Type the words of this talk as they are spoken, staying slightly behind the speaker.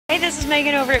Hey, this is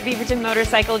Megan over at Beaverton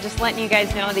Motorcycle, just letting you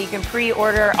guys know that you can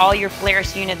pre-order all your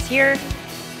Polaris units here.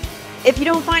 If you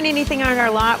don't find anything on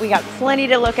our lot, we got plenty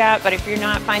to look at, but if you're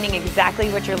not finding exactly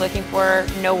what you're looking for,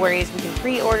 no worries, we can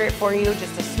pre-order it for you,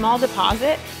 just a small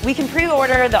deposit. We can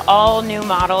pre-order the all new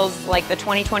models like the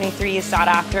 2023 sought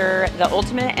after, the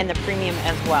Ultimate, and the Premium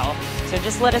as well. So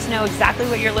just let us know exactly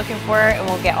what you're looking for and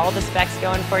we'll get all the specs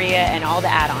going for you and all the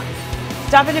add-ons.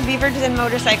 Stop into Beaverton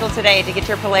Motorcycle today to get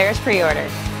your Polaris pre-order.